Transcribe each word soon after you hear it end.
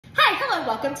and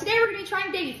welcome. Today we're gonna be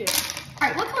trying baby food. All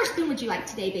right, what color spoon would you like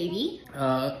today, baby?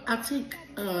 I'll take,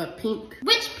 pink.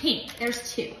 Which pink?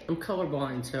 There's two. I'm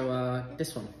colorblind, so,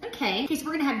 this one. Okay, so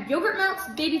we're gonna have yogurt melts,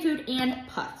 baby food, and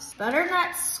puffs.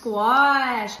 Butternut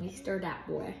squash. Let me stir that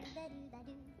boy.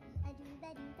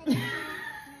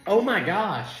 Oh my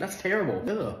gosh, that's terrible.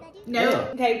 Ugh. No?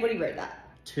 Ugh. Okay, what do you rate that?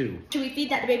 2. Should we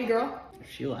feed that to baby girl? If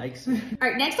she likes it. All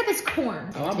right, next up is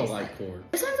corn. Oh, I don't like corn.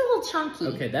 This one's a little chunky.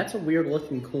 Okay, that's a weird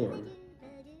looking corn.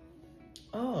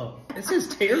 Oh, this is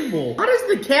terrible. How does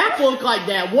the cap look like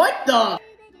that? What the?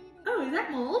 Oh, is that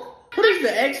mold? What is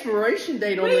the expiration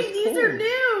date on this Wait, these corn? are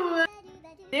new.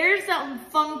 There's something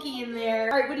funky in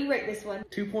there. All right, what do you rate this one?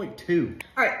 2.2.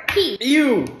 All right, pea.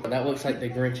 Ew. That looks like the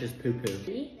Grinch's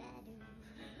poo-poo.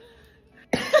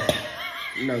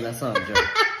 No, that's not a joke.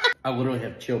 I literally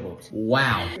have chill bumps.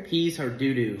 Wow. Peas are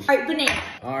doo-doo. All right, banana.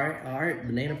 All right,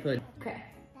 banana pudding. Okay.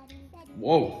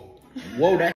 Whoa. Whoa, that